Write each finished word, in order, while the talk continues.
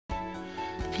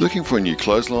Looking for a new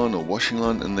clothesline or washing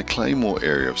line in the Claymore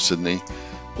area of Sydney,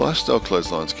 Lifestyle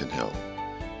Clotheslines can help.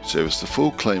 Service the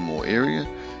full Claymore area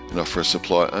and offer a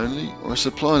supply only or a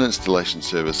supply and installation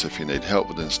service if you need help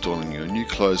with installing your new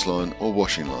clothesline or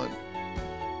washing line.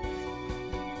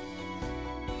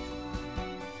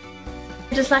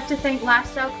 I'd just like to thank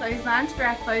Lifestyle Clotheslines for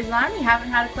our clothesline. We haven't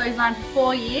had a clothesline for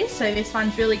 4 years, so this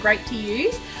one's really great to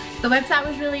use. The website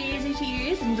was really easy to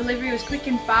use and delivery was quick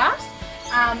and fast.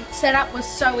 Setup was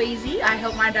so easy. I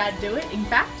helped my dad do it, in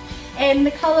fact. And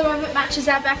the colour of it matches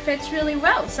our back fence really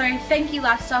well. So thank you,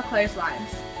 Lifestyle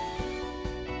Clotheslines.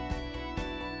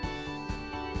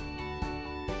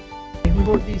 We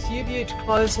bought this huge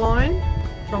clothesline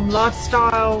from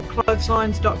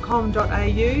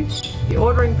lifestyleclotheslines.com.au. The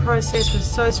ordering process was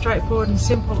so straightforward and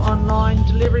simple online.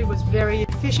 Delivery was very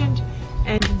efficient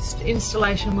and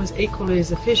installation was equally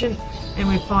as efficient, and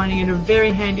we're finding it a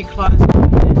very handy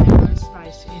clothesline and no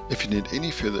space in. If you need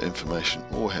any further information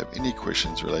or have any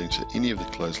questions relating to any of the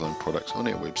clothesline products on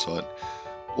our website,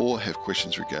 or have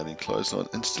questions regarding clothesline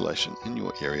installation in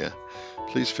your area,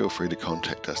 please feel free to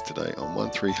contact us today on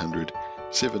 1300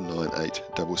 798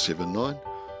 779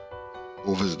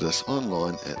 or visit us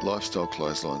online at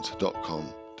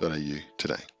lifestyleclotheslines.com.au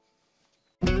today.